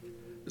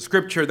The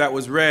scripture that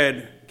was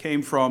read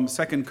came from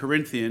 2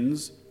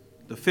 Corinthians,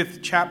 the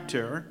 5th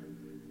chapter,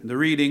 and the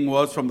reading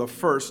was from the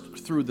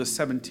 1st through the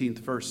 17th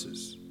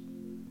verses.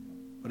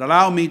 But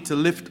allow me to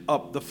lift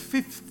up the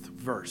 5th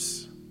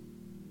verse,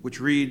 which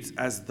reads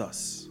as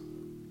thus.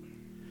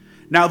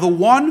 Now the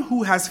one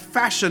who has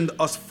fashioned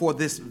us for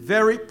this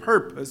very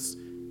purpose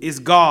is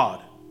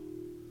God,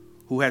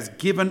 who has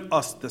given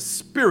us the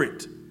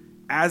Spirit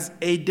as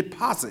a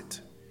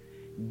deposit,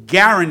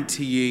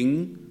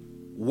 guaranteeing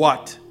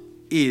what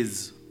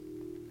is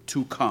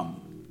to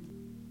come.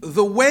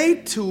 The way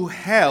to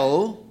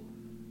hell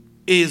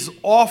is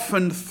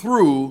often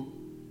through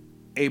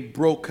a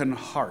broken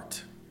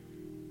heart.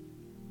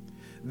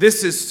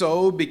 This is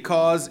so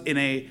because in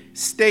a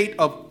state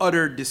of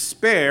utter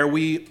despair,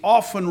 we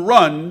often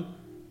run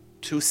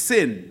to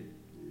sin,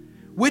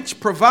 which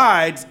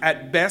provides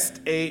at best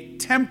a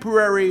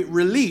temporary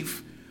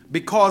relief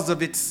because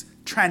of its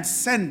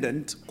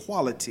transcendent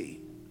quality.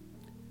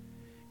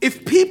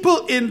 If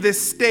people in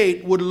this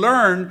state would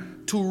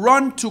learn to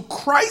run to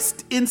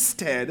Christ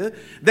instead,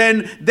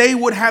 then they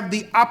would have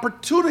the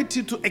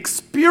opportunity to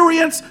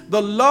experience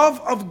the love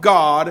of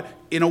God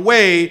in a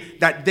way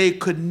that they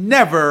could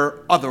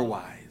never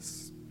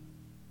otherwise.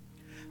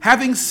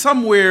 Having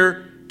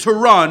somewhere to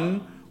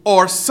run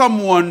or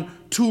someone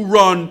to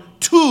run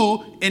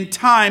to in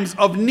times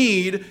of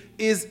need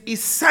is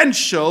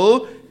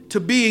essential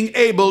to being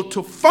able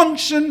to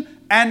function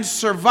and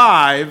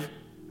survive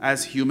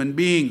as human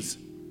beings.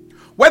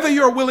 Whether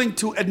you're willing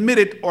to admit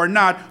it or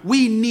not,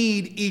 we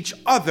need each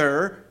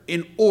other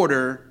in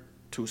order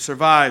to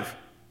survive.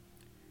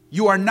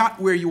 You are not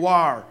where you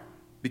are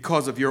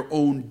because of your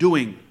own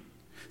doing.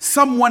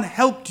 Someone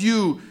helped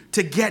you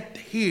to get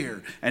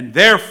here, and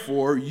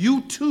therefore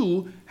you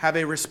too have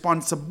a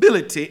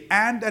responsibility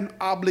and an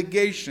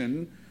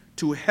obligation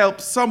to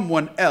help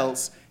someone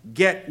else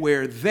get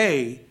where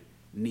they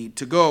need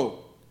to go.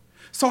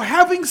 So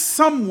having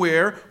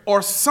somewhere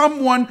or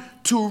someone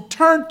to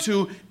turn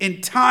to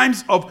in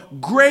times of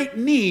great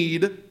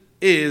need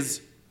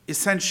is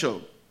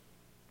essential.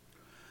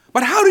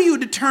 But how do you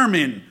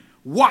determine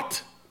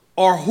what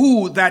or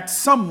who that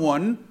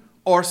someone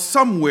or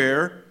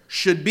somewhere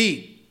should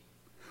be?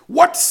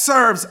 What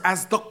serves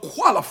as the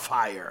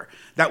qualifier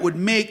that would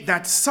make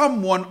that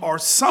someone or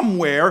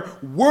somewhere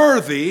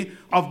worthy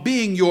of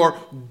being your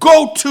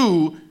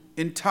go-to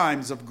in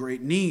times of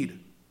great need?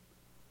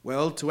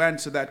 Well, to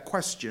answer that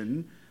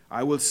question,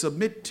 I will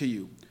submit to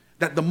you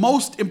that the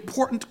most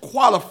important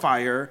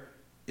qualifier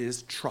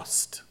is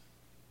trust.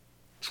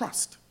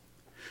 Trust.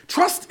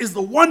 Trust is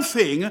the one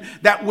thing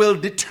that will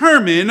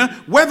determine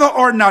whether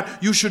or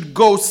not you should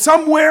go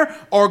somewhere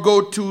or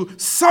go to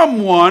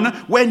someone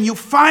when you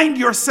find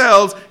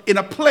yourselves in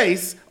a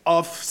place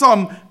of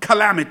some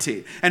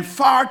calamity. And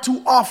far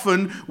too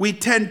often we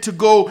tend to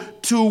go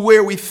to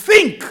where we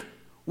think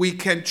we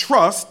can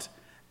trust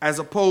as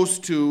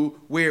opposed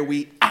to where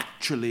we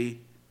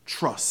actually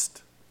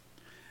trust.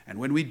 And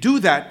when we do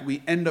that,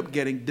 we end up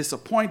getting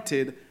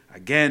disappointed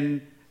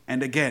again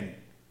and again.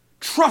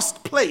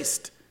 Trust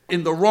placed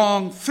in the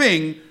wrong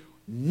thing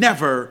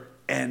never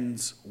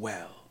ends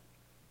well.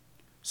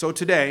 So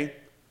today,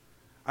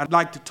 I'd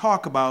like to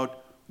talk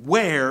about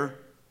where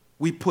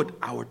we put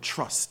our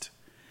trust.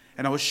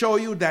 And I will show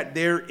you that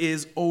there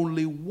is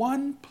only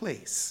one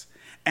place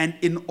and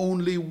in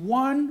only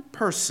one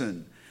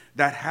person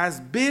that has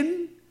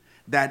been,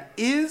 that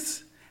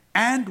is,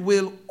 and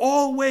will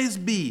always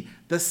be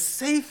the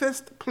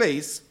safest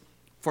place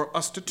for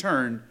us to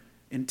turn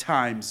in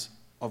times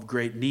of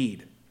great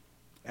need.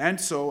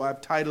 And so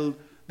I've titled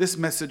this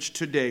message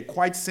today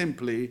quite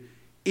simply,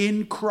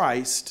 In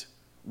Christ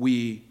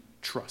We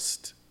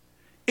Trust.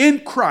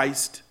 In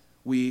Christ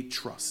we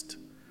trust.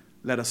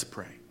 Let us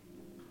pray.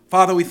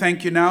 Father, we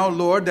thank you now,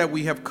 Lord, that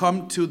we have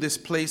come to this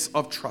place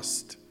of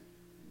trust.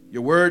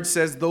 Your word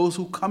says those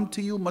who come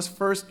to you must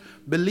first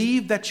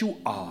believe that you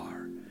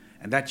are,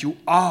 and that you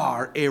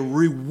are a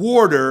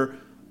rewarder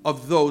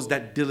of those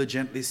that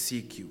diligently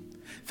seek you.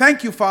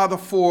 Thank you, Father,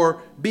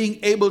 for being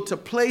able to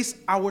place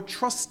our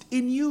trust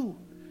in you,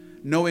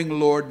 knowing,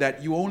 Lord,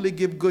 that you only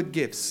give good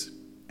gifts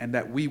and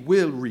that we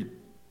will reap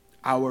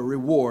our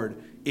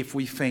reward if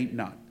we faint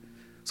not.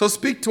 So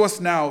speak to us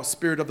now,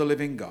 Spirit of the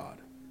living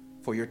God,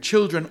 for your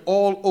children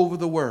all over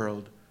the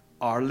world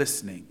are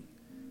listening.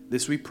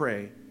 This we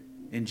pray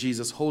in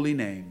Jesus' holy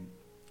name.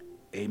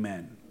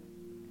 Amen.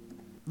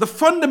 The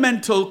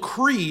fundamental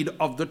creed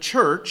of the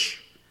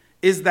church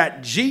is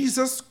that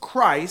Jesus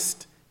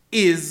Christ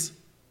is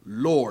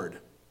Lord.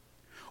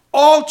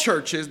 All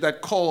churches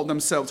that call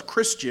themselves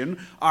Christian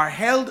are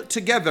held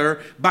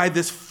together by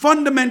this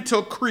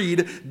fundamental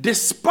creed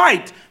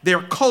despite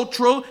their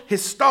cultural,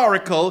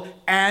 historical,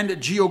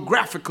 and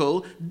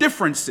geographical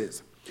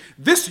differences.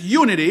 This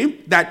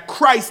unity that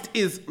Christ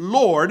is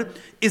Lord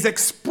is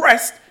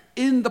expressed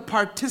in the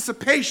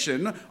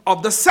participation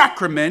of the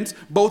sacraments,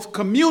 both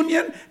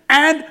communion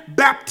and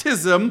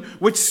baptism,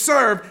 which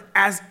serve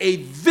as a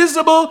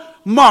visible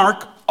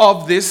mark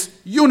of this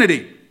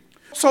unity.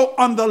 So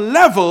on the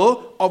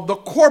level of the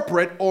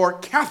corporate or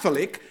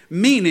Catholic,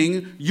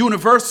 meaning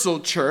universal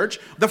church,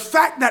 the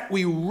fact that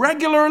we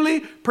regularly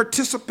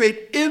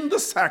participate in the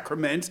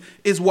sacraments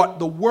is what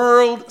the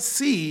world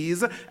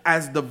sees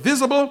as the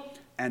visible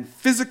and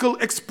physical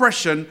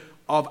expression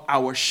of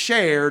our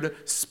shared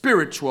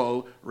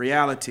spiritual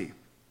reality.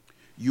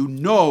 You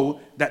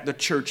know that the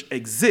church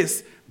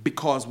exists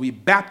because we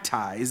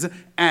baptize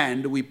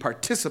and we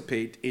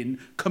participate in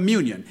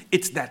communion.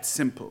 It's that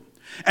simple.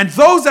 And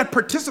those that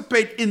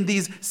participate in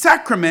these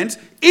sacraments,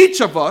 each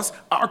of us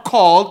are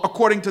called,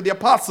 according to the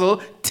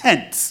apostle,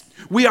 tents.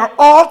 We are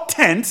all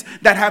tents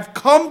that have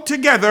come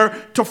together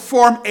to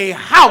form a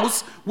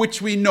house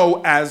which we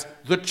know as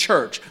the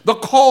church, the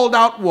called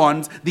out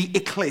ones, the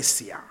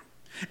ecclesia.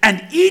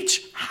 And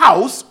each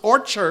house or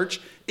church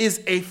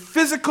is a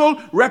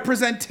physical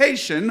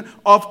representation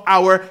of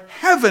our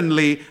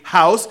heavenly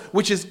house,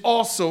 which is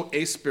also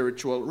a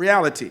spiritual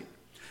reality.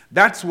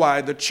 That's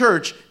why the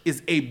church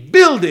is a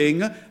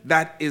building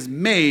that is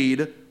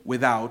made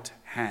without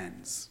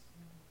hands.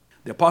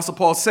 The Apostle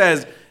Paul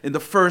says in the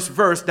first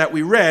verse that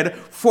we read,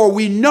 "For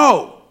we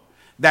know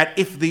that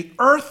if the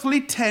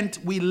earthly tent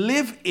we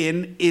live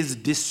in is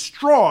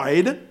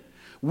destroyed,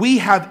 we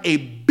have a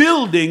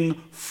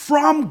building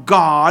from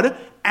God,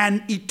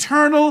 an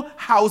eternal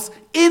house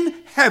in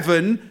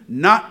heaven,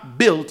 not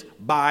built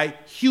by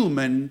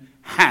human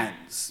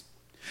hands."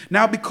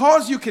 Now,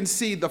 because you can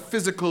see the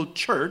physical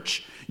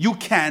church, you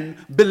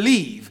can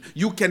believe,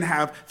 you can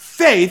have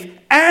faith,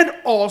 and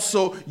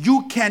also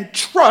you can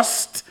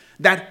trust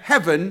that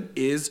heaven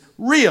is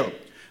real.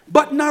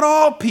 But not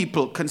all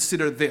people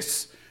consider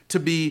this to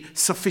be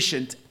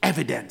sufficient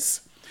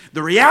evidence.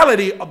 The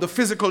reality of the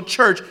physical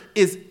church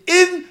is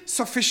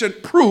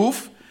insufficient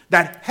proof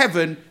that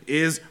heaven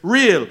is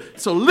real.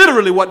 So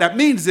literally what that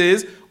means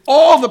is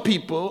all the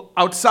people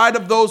outside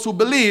of those who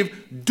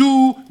believe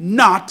do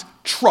not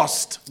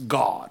trust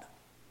God.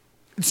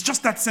 It's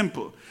just that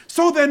simple.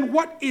 So then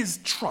what is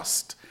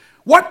trust?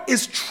 What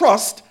is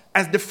trust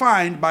as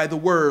defined by the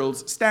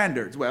world's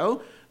standards?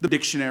 Well, the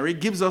dictionary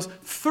gives us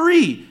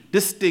 3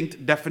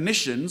 distinct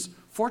definitions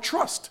for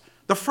trust.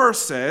 The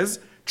first says,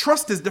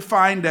 trust is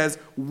defined as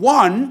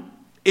one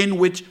in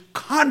which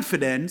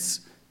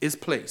confidence is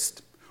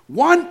placed.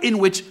 One in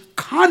which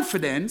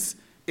confidence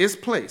is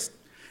placed.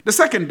 The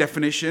second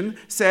definition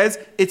says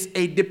it's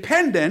a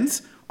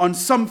dependence on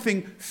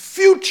something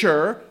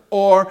future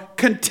or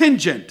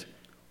contingent.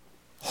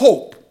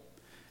 Hope.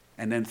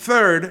 And then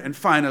third and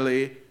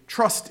finally,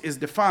 trust is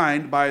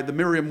defined by the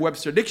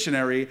Merriam-Webster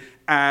dictionary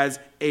as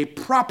a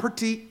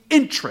property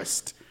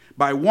interest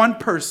by one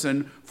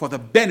person for the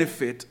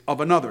benefit of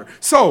another.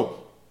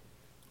 So,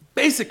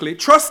 basically,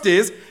 trust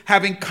is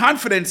having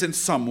confidence in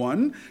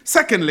someone.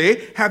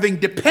 Secondly, having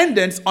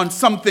dependence on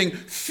something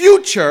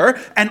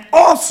future. And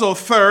also,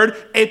 third,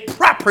 a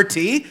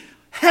property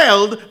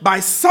held by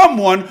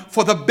someone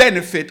for the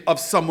benefit of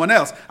someone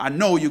else. I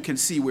know you can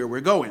see where we're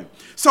going.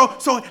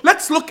 So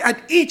let's look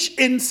at each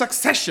in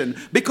succession,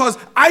 because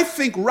I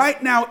think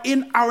right now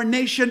in our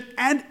nation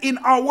and in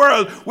our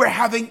world, we're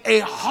having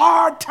a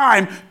hard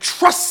time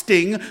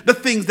trusting the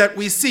things that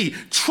we see,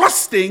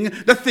 trusting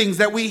the things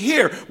that we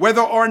hear,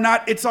 whether or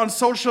not it's on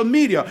social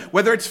media,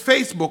 whether it's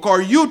Facebook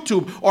or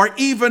YouTube or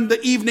even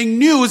the evening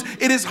news.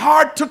 It is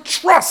hard to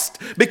trust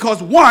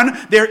because, one,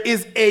 there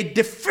is a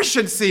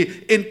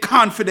deficiency in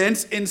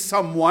confidence in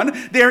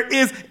someone. There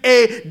is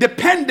a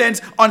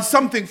dependence on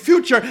something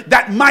future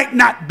that might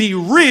not be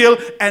real,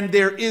 and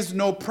there is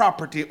no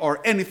property or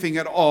anything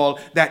at all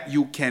that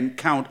you can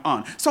count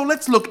on. So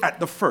let's look at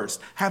the first,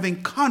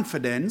 having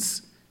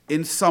confidence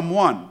in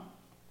someone.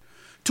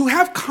 To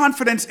have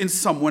confidence in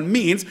someone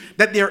means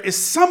that there is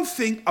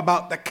something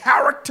about the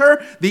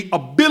character, the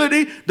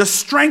ability, the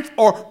strength,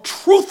 or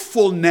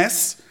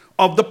truthfulness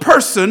of the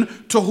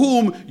person to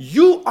whom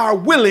you are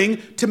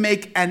willing to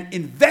make an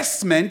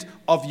investment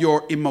of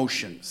your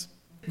emotions.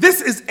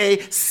 This is a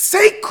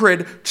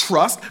sacred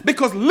trust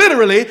because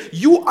literally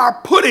you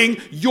are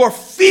putting your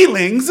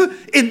feelings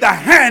in the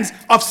hands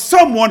of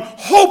someone,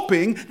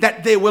 hoping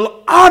that they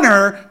will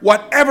honor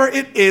whatever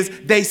it is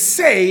they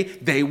say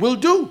they will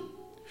do.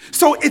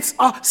 So it's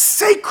a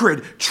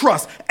sacred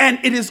trust, and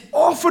it is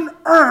often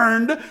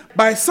earned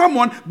by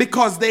someone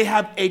because they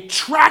have a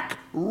track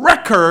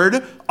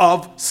record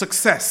of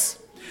success.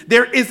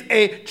 There is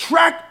a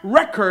track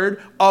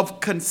record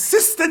of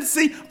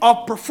consistency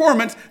of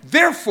performance.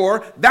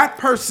 Therefore, that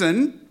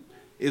person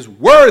is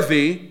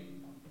worthy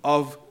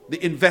of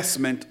the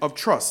investment of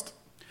trust.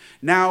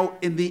 Now,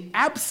 in the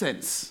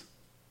absence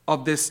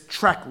of this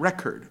track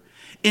record,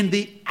 in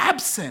the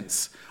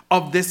absence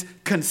of this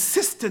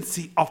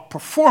consistency of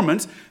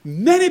performance,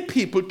 many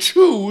people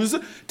choose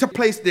to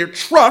place their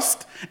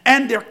trust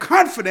and their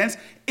confidence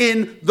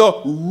in the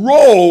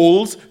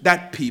roles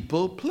that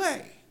people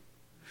play.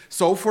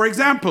 So, for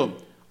example,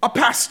 a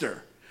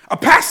pastor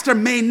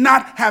may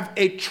not have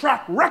a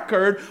track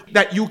record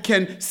that you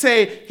can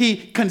say he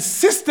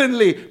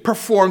consistently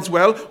performs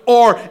well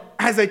or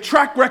has a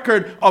track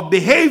record of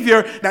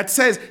behavior that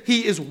says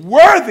he is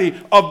worthy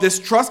of this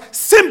trust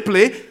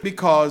simply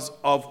because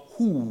of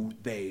who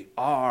they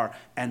are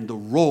and the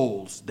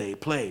roles they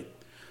play.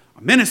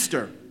 A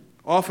minister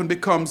often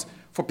becomes,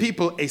 for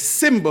people, a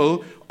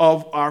symbol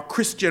of our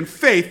Christian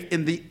faith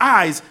in the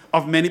eyes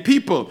of many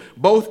people,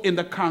 both in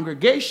the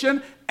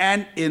congregation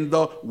and in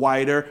the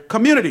wider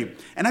community.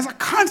 And as a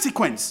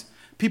consequence,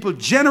 people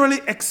generally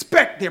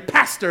expect their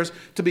pastors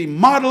to be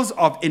models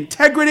of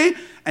integrity,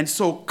 and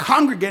so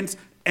congregants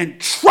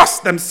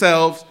entrust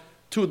themselves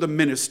to the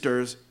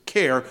minister's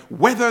care,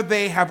 whether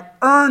they have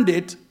earned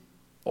it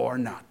or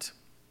not.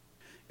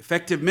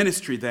 Effective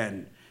ministry,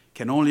 then,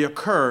 can only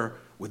occur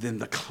within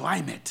the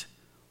climate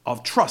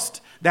of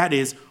trust. That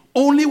is,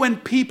 only when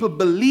people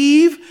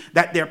believe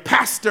that their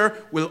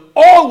pastor will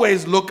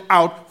always look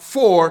out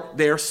for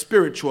their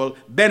spiritual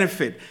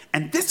benefit.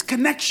 And this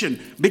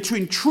connection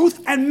between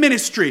truth and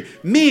ministry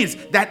means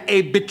that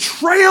a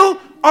betrayal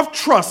of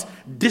trust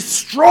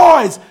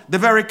destroys the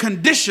very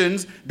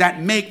conditions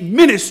that make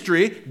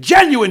ministry,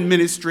 genuine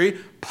ministry,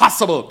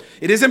 possible.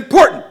 It is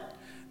important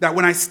that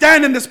when I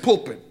stand in this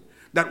pulpit,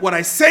 that what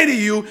I say to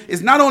you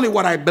is not only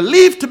what I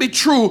believe to be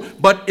true,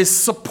 but is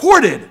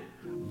supported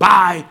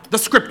by the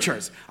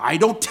scriptures. I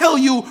don't tell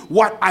you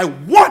what I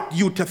want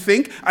you to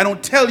think. I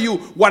don't tell you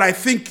what I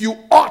think you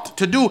ought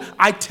to do.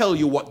 I tell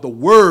you what the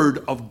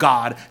Word of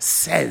God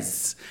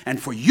says.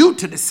 And for you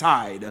to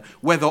decide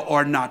whether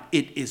or not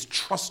it is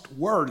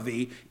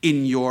trustworthy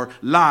in your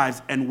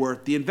lives and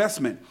worth the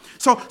investment.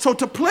 So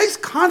to place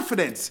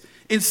confidence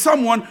in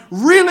someone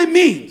really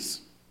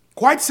means,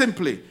 quite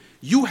simply,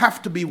 you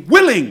have to be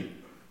willing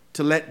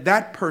to let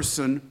that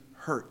person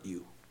hurt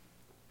you.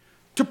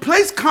 To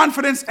place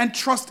confidence and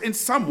trust in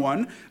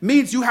someone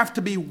means you have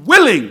to be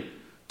willing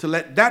to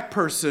let that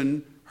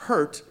person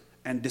hurt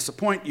and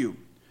disappoint you.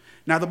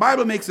 Now, the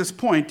Bible makes this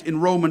point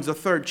in Romans, the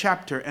 3rd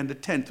chapter, and the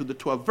 10th through the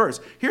 12th verse.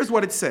 Here's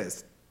what it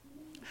says.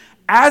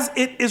 As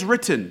it is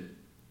written,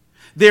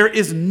 there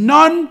is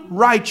none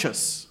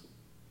righteous,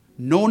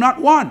 no,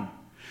 not one.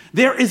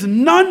 There is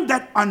none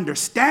that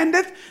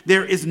understandeth.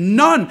 There is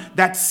none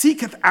that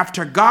seeketh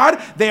after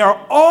God. They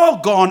are all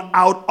gone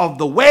out of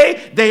the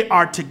way. They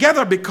are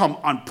together become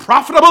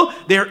unprofitable.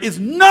 There is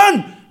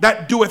none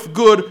that doeth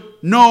good,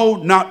 no,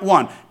 not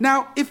one.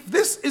 Now, if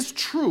this is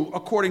true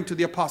according to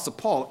the Apostle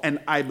Paul, and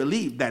I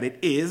believe that it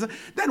is,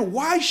 then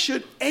why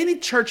should any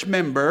church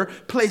member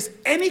place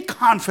any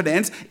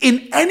confidence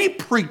in any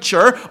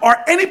preacher or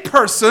any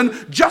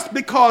person just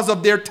because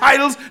of their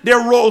titles,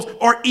 their roles,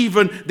 or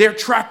even their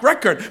track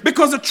record?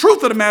 Because the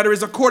truth of the matter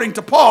is, according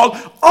to Paul,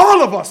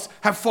 all of us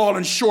have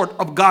fallen short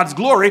of God's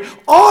glory.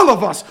 All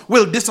of us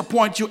will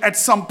disappoint you at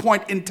some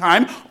point in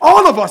time.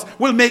 All of us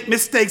will make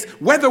mistakes,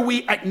 whether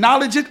we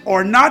acknowledge it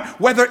or not,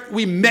 whether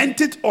we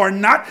meant it or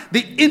not.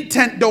 The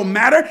intent don't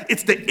matter.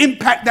 It's the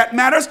impact that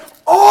matters.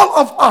 All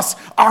of us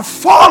are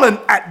fallen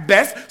at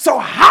best. So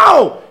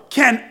how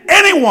can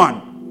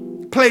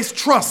anyone place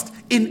trust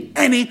in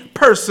any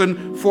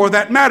person for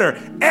that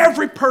matter?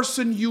 Every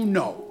person you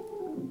know,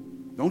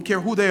 don't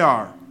care who they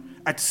are,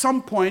 at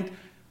some point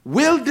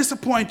will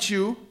disappoint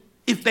you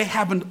if they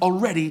haven't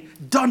already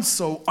done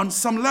so on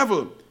some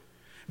level.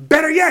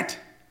 Better yet,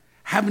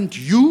 haven't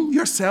you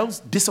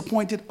yourselves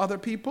disappointed other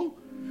people?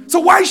 So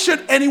why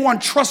should anyone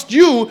trust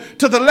you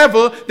to the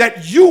level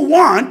that you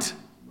want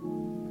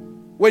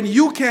when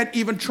you can't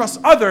even trust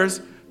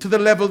others to the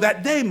level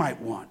that they might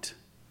want?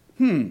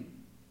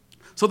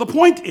 So the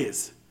point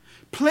is,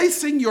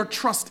 placing your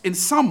trust in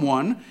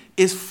someone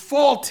is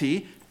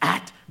faulty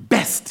at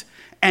best.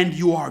 And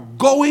you are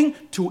going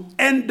to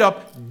end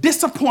up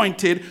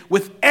disappointed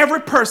with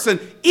every person,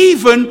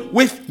 even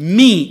with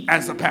me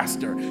as a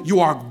pastor.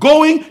 You are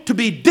going to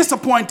be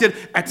disappointed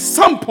at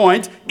some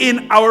point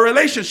in our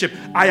relationship.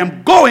 I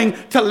am going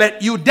to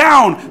let you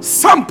down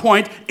some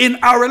point in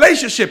our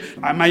relationship.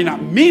 I might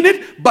not mean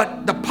it,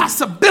 but the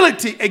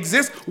possibility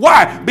exists.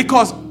 Why?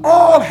 Because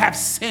all have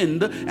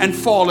sinned and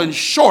fallen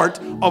short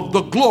of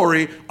the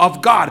glory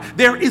of God.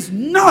 There is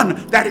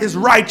none that is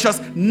righteous,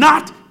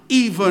 not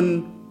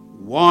even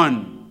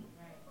one.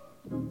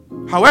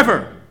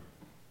 However,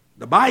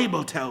 the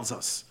Bible tells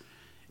us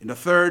in the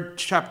 3rd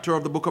chapter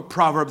of the book of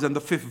Proverbs and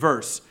the 5th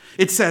verse,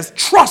 it says,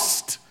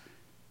 trust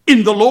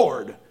in the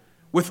Lord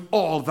with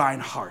all thine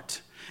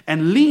heart,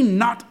 and lean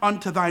not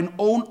unto thine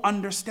own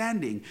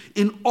understanding.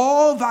 In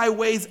all thy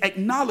ways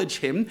acknowledge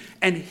him,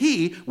 and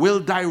he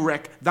will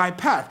direct thy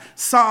path.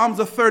 Psalms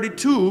the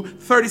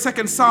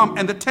 32nd Psalm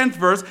and the 10th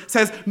verse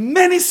says,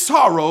 many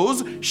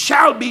sorrows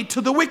shall be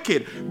to the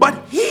wicked,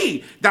 but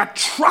he that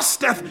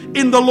trusteth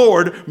in the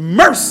Lord,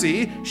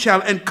 mercy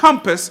shall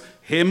encompass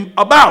him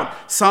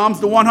about. Psalms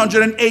the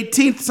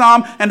 118th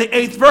Psalm and the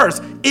 8th verse.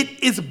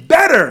 It is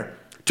better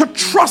to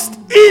trust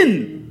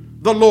in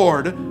the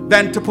Lord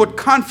than to put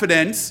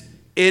confidence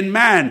in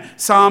man.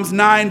 Psalms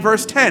 9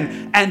 verse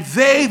 10. And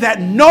they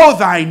that know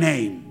thy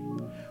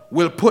name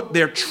will put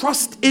their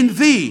trust in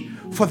thee,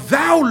 for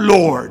thou,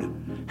 Lord,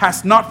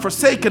 hast not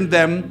forsaken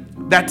them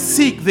that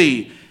seek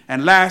thee.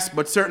 And last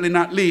but certainly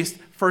not least,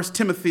 1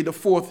 Timothy the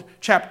 4th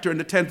chapter and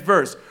the 10th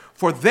verse.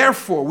 For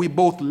therefore we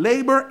both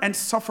labor and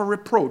suffer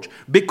reproach,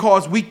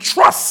 because we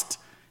trust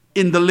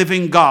in the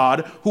living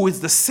God, who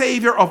is the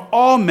Savior of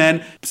all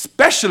men,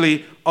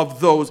 especially of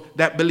those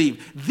that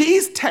believe.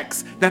 These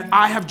texts that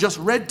I have just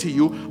read to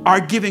you are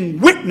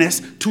giving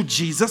witness to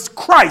Jesus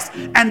Christ.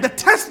 And the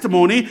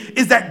testimony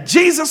is that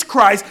Jesus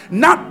Christ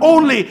not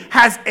only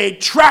has a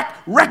track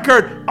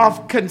record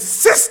of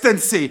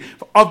consistency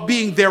of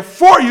being there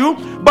for you,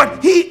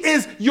 but he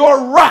is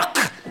your rock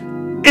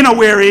in a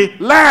weary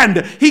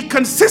land. He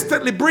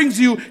consistently brings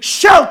you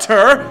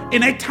shelter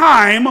in a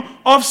time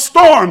of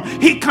storm.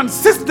 He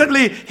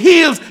consistently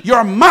heals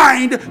your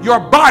mind, your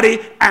body,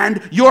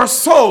 and your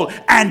soul.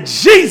 And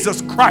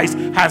Jesus Christ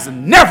has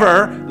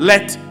never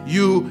let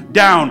you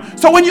down.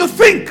 So when you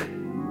think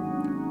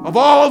of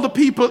all the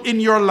people in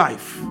your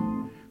life,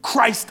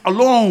 Christ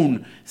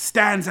alone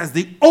stands as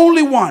the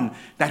only one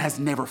that has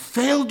never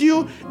failed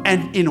you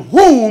and in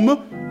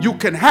whom you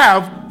can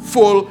have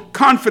full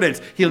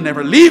confidence. He'll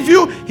never leave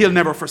you. He'll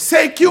never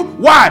forsake you.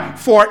 Why?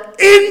 For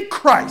in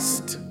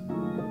Christ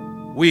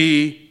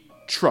we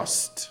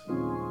trust.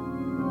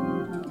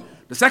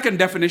 The second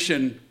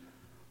definition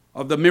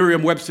of the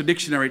Merriam-Webster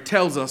dictionary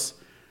tells us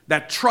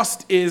that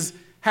trust is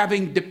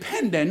having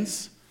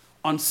dependence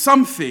on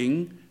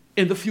something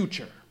in the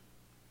future.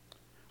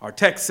 Our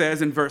text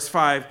says in verse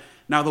 5,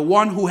 now the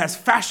one who has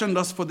fashioned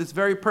us for this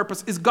very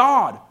purpose is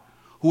God,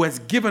 who has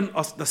given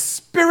us the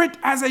Spirit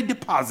as a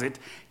deposit,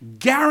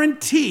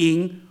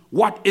 guaranteeing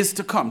what is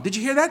to come. Did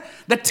you hear that?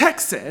 The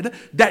text said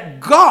that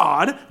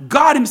God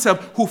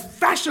himself, who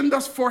fashioned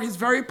us for his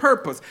very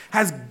purpose,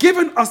 has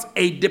given us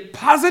a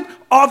deposit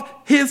of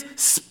his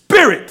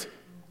Spirit,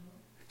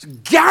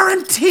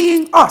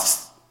 guaranteeing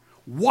us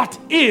what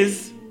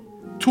is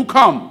to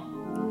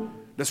come.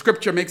 The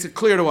scripture makes it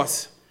clear to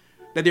us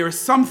that there is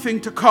something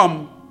to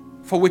come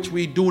for which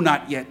we do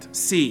not yet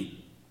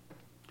see.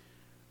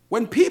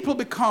 When people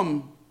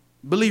become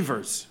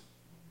believers,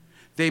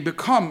 they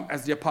become,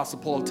 as the Apostle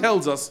Paul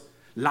tells us,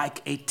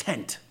 like a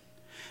tent.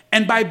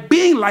 And by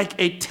being like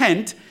a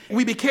tent,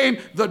 we became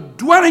the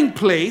dwelling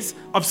place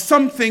of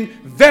something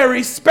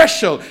very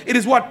special. It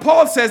is what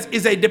Paul says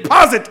is a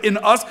deposit in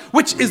us,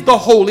 which is the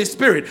Holy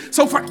Spirit.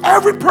 So for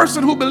every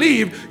person who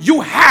believes,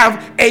 you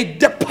have a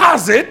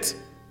deposit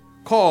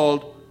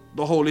called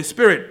the Holy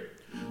Spirit.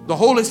 The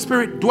Holy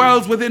Spirit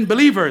dwells within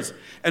believers.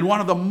 And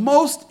one of the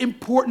most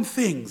important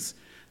things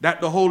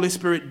that the Holy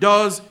Spirit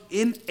does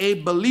in a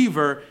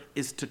believer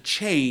is to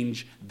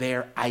change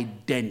their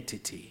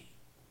identity.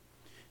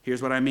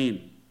 Here's what I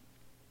mean.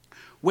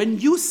 When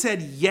you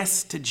said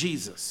yes to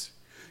Jesus,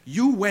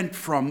 you went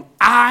from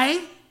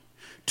I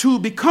to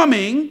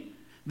becoming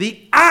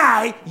the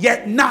I,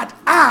 yet not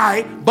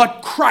I,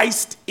 but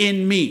Christ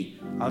in me.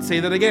 I'll say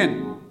that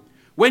again.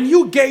 When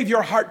you gave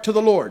your heart to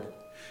the Lord,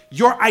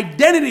 your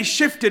identity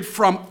shifted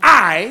from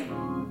I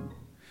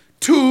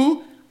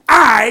to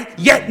I,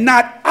 yet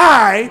not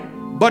I,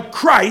 but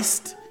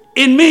Christ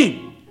in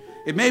me.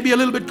 It may be a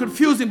little bit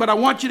confusing, but I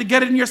want you to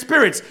get it in your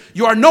spirits.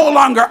 You are no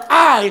longer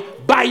I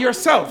by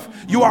yourself.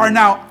 You are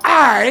now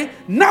I,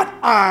 not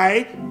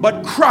I,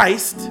 but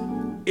Christ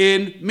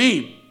in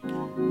me.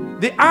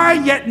 The I,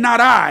 yet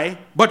not I,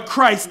 but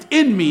Christ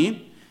in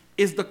me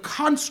is the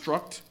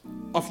construct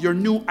of your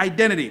new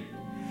identity.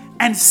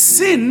 And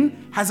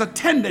sin has a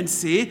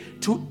tendency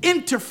to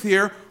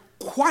interfere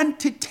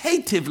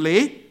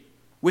quantitatively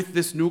with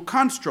this new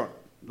construct.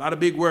 A lot of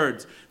big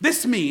words.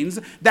 This means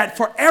that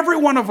for every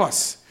one of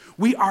us,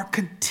 we are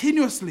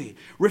continuously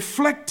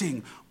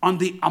reflecting on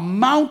the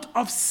amount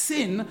of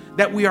sin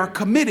that we are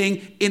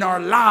committing in our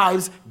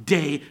lives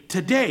day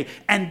to day.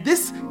 And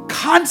this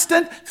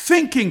constant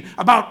thinking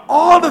about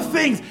all the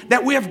things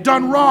that we have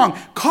done wrong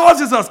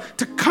causes us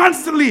to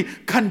constantly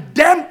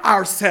condemn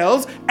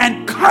ourselves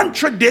and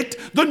contradict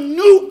the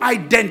new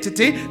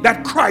identity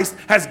that Christ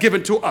has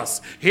given to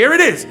us. Here it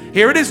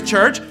is,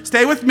 church.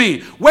 Stay with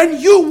me. When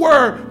you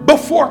were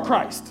before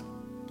Christ,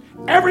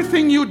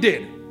 everything you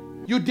did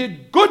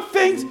good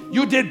things,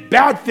 you did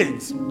bad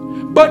things,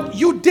 but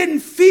you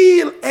didn't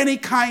feel any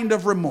kind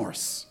of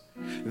remorse.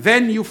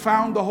 Then you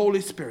found the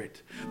Holy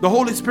Spirit. The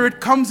Holy Spirit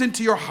comes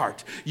into your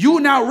heart. You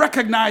now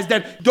recognize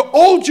that the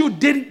old you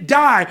didn't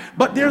die,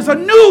 but there's a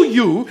new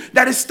you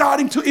that is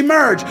starting to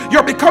emerge.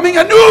 You're becoming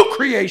a new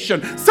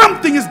creation.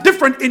 Something is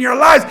different in your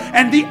lives.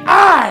 And the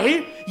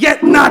I,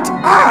 yet not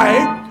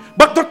I,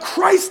 but the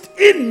Christ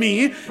in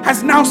me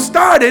has now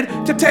started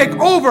to take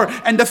over.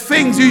 And the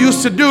things you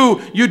used to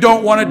do, you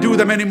don't want to do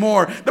them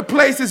anymore. The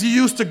places you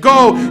used to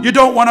go, you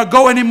don't want to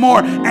go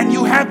anymore. And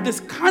you have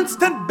this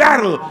constant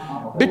battle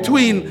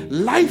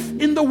between life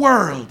in the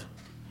world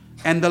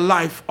and the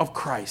life of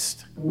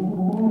Christ.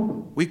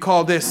 We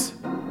call this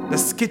the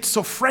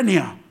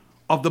schizophrenia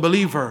of the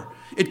believer.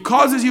 It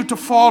causes you to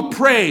fall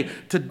prey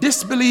to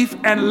disbelief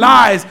and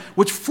lies,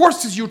 which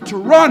forces you to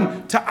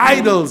run to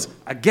idols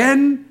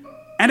again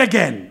and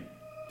again.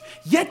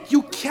 Yet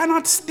you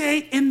cannot stay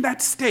in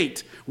that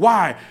state.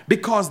 Why?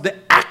 Because the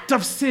act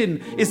of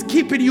sin is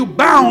keeping you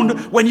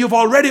bound when you've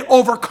already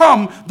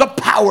overcome the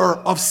power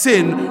of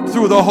sin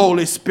through the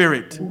Holy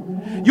Spirit.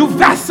 You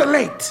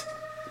vacillate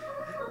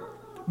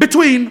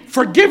between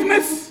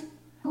forgiveness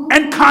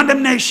and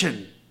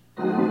condemnation.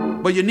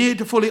 But you need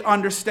to fully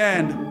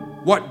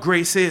understand what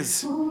grace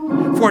is.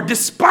 For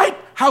despite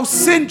how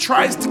sin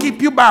tries to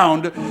keep you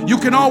bound, you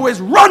can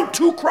always run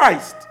to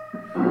Christ,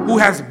 who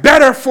has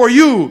better for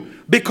you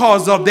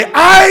because of the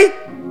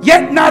I,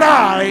 yet not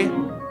I,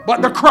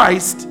 but the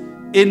Christ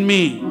in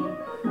me.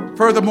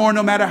 Furthermore,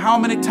 no matter how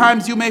many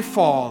times you may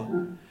fall,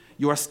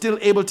 you are still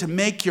able to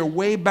make your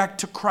way back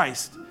to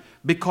Christ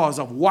because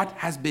of what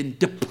has been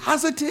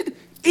deposited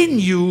in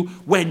you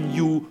when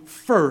you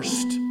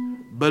first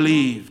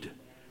believed.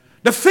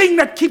 The thing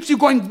that keeps you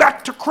going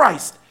back to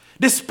Christ,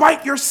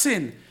 despite your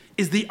sin,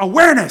 is the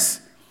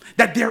awareness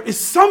that there is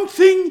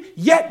something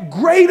yet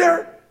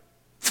greater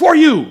for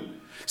you.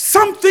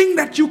 Something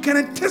that you can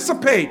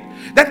anticipate.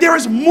 That there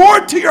is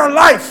more to your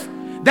life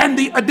than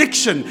the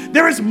addiction.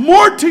 There is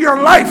more to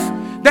your life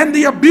than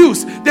the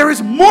abuse. There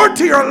is more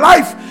to your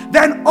life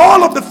than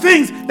all of the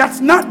things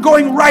that's not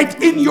going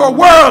right in your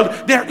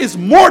world. There is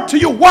more to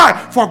you. Why?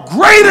 For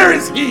greater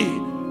is He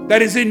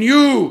that is in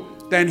you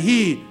than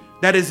he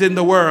that is in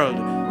the world.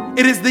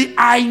 It is the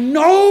I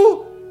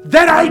know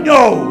that I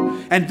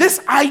know. And this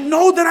I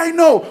know that I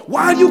know,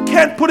 while you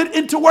can't put it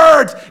into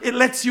words, it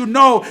lets you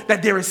know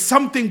that there is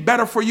something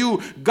better for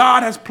you.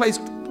 God has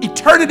placed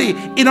eternity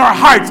in our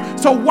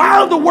hearts. So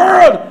while the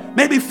world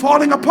may be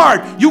falling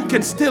apart, you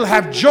can still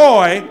have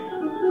joy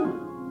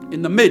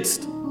in the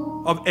midst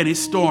of any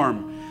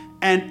storm.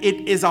 And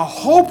it is a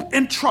hope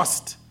and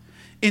trust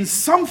in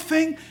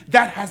something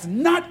that has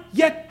not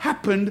yet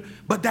happened,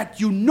 but that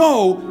you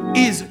know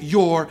is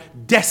your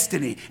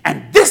destiny.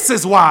 And this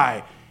is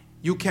why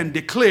you can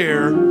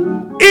declare,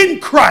 in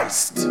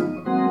Christ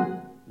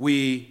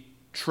we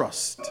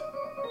trust.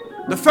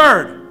 The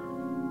third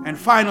and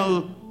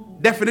final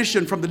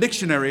definition from the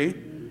dictionary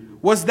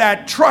was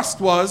that trust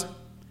was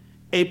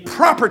a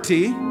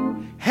property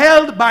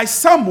held by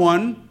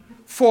someone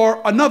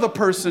for another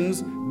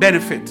person's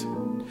benefit.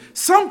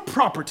 Some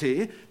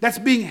property that's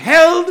being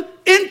held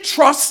in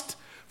trust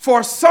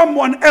for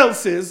someone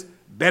else's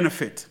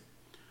benefit.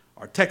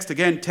 Our text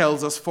again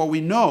tells us, for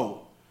we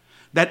know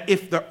that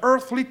if the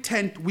earthly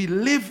tent we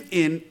live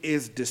in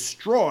is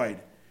destroyed,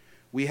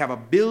 we have a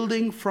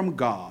building from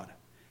God,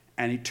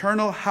 an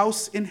eternal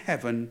house in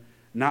heaven,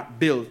 not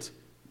built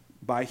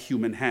by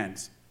human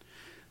hands.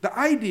 The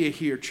idea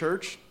here,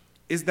 church,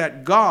 is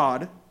that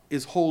God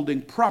is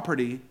holding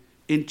property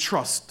in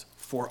trust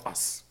for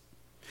us.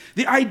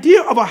 The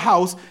idea of a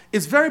house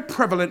is very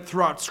prevalent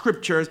throughout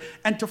scriptures,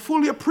 and to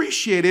fully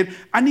appreciate it,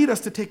 I need us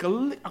to take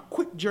a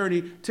quick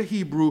journey to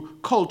Hebrew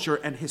culture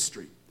and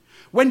history.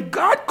 When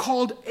God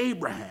called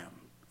Abraham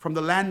from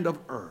the land of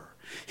Ur,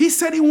 he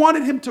said he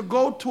wanted him to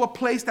go to a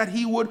place that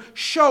he would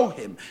show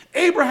him.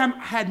 Abraham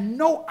had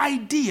no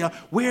idea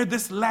where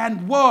this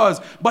land was,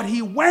 but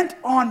he went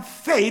on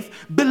faith,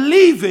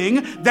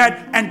 believing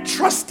that and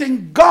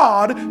trusting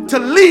God to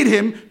lead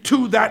him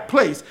to that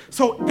place.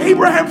 So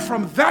Abraham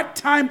from that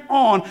time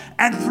on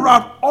and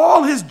throughout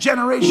all his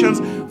generations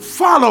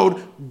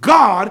followed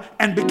God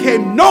and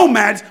became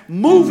nomads,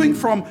 moving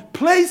from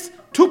place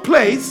to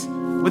place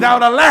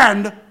without a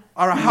land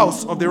or a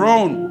house of their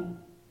own.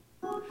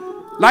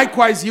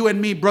 Likewise, you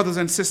and me, brothers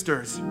and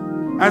sisters,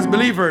 as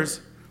believers,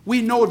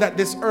 we know that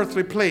this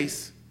earthly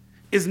place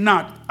is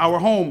not our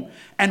home.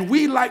 And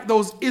we, like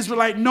those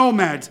Israelite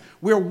nomads,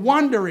 we're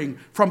wandering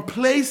from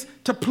place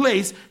to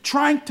place,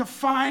 trying to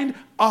find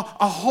a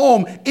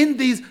home in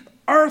these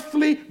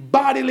earthly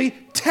bodily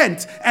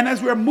tents. And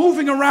as we're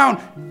moving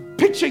around,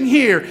 pitching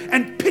here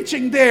and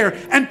pitching there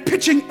and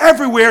pitching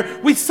everywhere,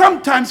 we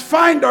sometimes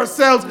find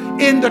ourselves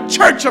in the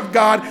church of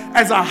God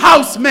as a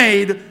house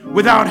made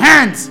without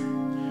hands.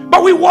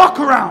 But we walk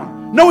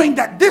around knowing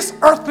that this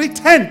earthly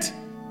tent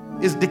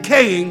is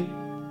decaying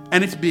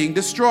and it's being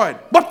destroyed.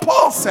 But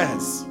Paul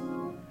says,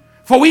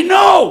 for we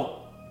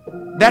know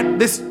that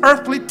this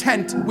earthly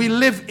tent we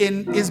live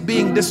in is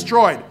being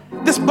destroyed.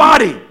 This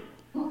body,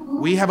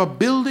 we have a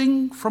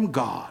building from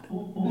God,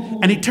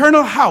 an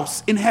eternal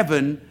house in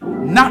heaven,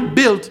 not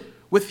built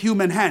with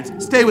human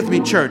hands. Stay with me,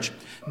 church.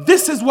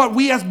 This is what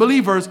we as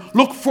believers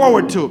look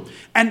forward to.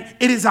 And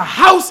it is a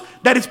house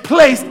that is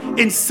placed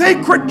in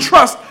sacred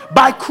trust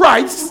by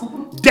Christ's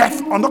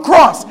death on the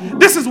cross.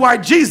 This is why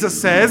Jesus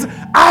says,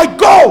 I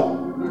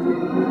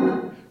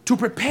go to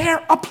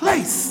prepare a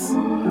place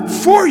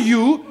for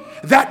you,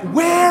 that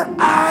where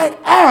I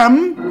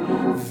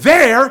am,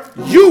 there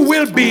you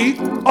will be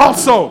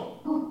also.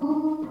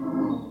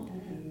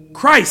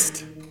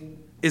 Christ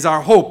is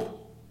our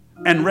hope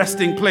and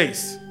resting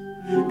place.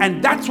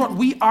 And that's what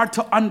we are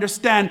to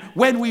understand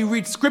when we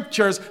read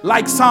scriptures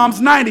like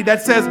Psalms 90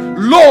 that says,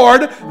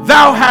 Lord,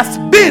 thou hast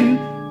been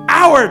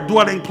our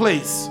dwelling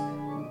place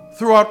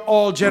throughout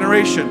all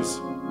generations.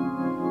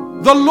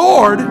 The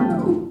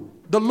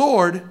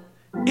Lord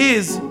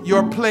is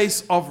your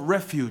place of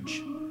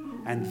refuge.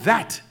 And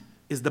that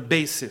is the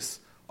basis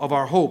of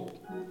our hope.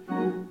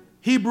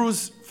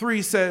 Hebrews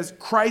 3 says,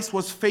 Christ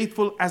was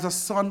faithful as a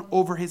son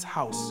over his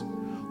house,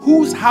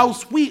 whose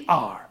house we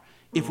are,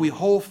 if we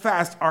hold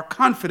fast our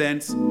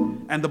confidence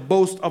and the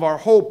boast of our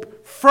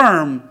hope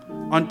firm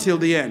until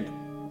the end.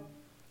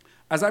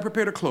 As I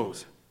prepare to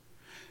close,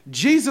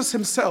 Jesus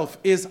himself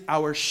is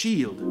our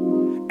shield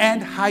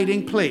and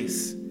hiding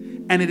place,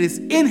 and it is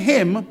in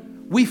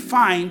him we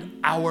find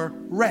our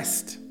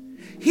rest.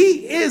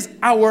 He is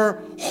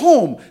our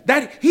home,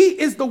 that he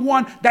is the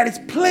one that is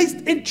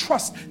placed in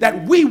trust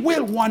that we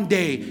will one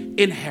day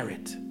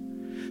inherit.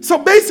 So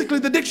basically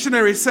the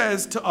dictionary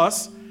says to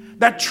us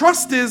that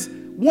trust is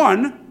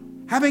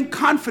 1, having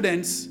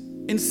confidence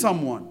in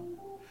someone,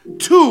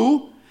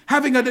 2,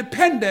 having a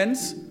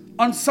dependence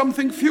on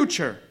something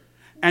future,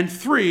 and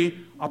 3,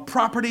 a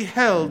property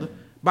held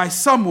by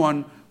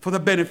someone for the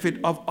benefit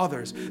of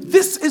others.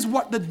 This is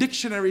what the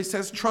dictionary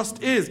says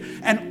trust is.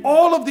 And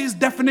all of these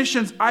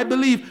definitions, I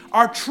believe,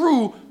 are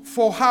true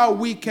for how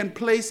we can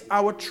place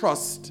our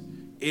trust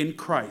in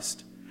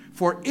Christ.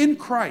 For in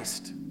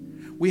Christ,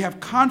 we have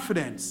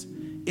confidence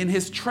in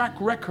his track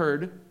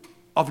record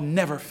of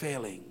never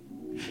failing.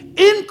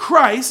 In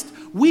Christ,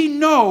 we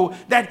know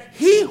that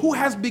he who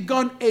has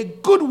begun a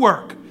good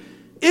work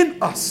in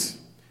us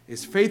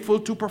is faithful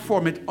to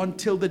perform it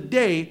until the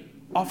day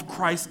of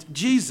Christ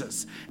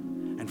Jesus.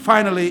 And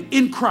finally,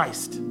 in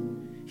Christ,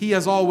 he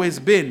has always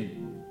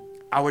been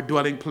our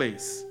dwelling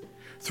place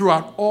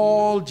throughout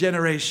all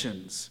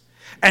generations.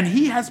 And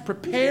he has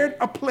prepared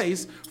a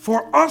place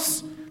for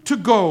us to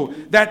go,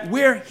 that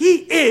where he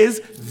is,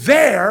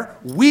 there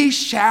we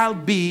shall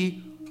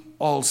be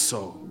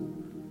also.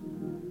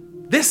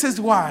 This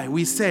is why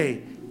we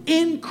say,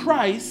 in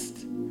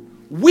Christ,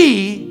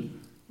 we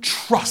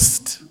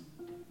trust.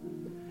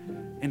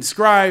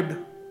 Inscribed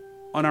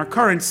on our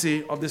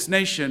currency of this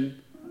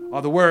nation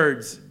are the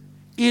words,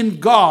 in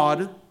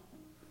God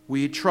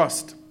we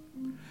trust.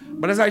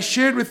 But as I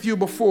shared with you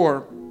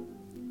before,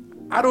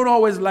 I don't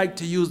always like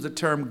to use the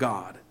term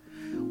God.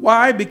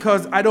 Why?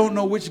 Because I don't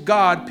know which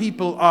God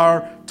people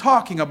are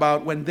talking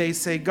about when they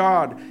say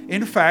God.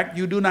 In fact,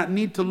 you do not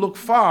need to look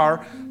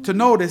far to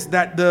notice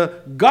that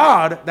the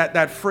God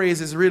that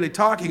phrase is really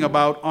talking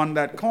about on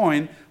that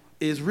coin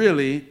is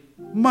really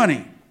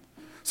money.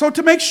 So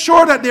to make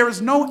sure that there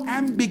is no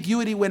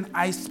ambiguity when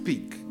I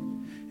speak,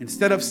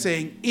 instead of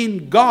saying,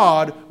 in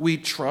God we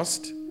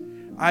trust,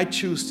 I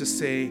choose to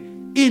say,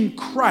 in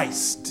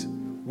Christ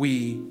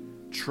we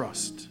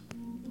trust.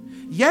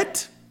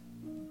 Yet,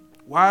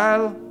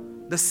 while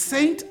the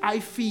saint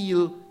I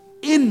feel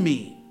in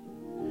me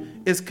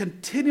is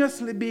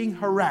continuously being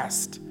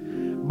harassed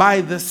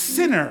by the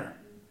sinner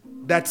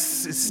that's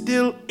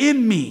still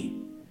in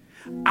me,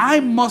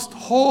 I must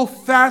hold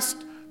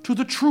fast to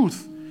the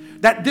truth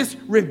that this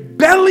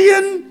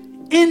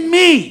rebellion in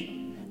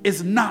me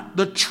is not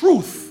the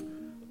truth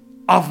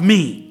of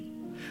me.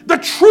 The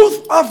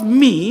truth of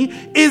me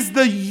is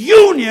the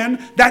union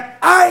that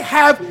I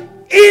have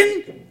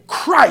in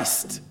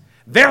Christ.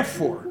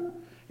 Therefore,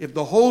 if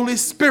the Holy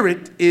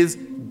Spirit is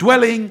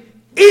dwelling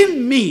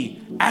in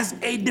me as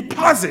a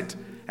deposit,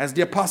 as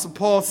the Apostle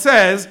Paul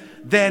says,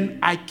 then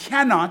I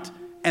cannot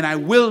and I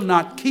will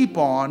not keep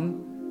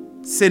on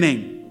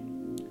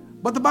sinning.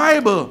 But the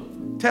Bible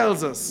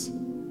tells us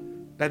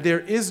that there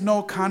is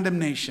no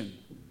condemnation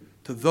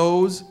to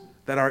those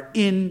that are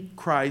in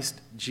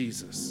Christ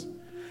Jesus.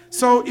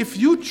 So if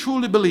you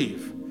truly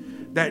believe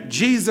that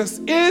Jesus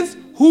is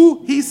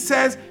who he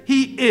says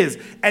he is,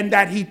 and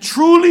that he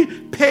truly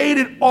paid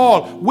it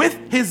all with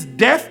his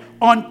death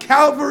on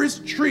Calvary's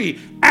tree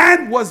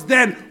and was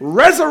then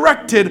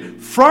resurrected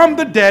from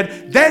the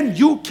dead, then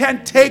you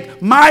can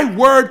take my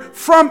word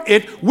from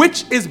it,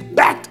 which is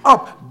backed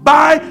up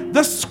by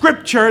the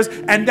scriptures,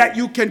 and that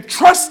you can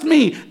trust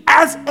me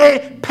as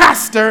a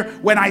pastor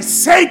when I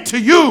say to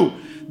you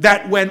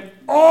that when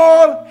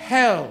all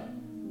hell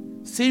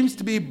seems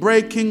to be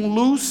breaking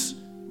loose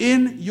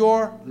in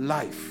your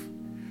life,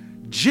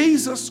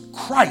 Jesus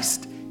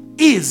Christ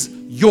is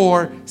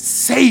your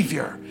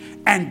Savior,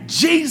 and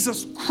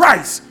Jesus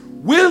Christ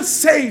will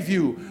save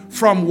you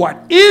from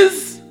what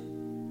is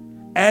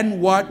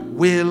and what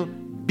will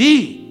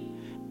be.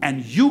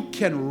 And you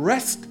can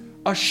rest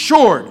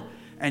assured,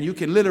 and you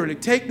can literally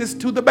take this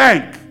to the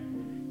bank.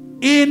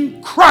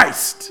 In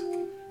Christ,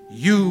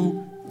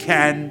 you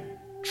can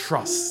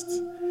trust.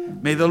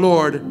 May the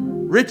Lord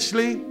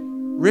richly,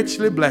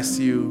 richly bless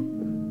you,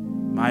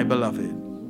 my beloved.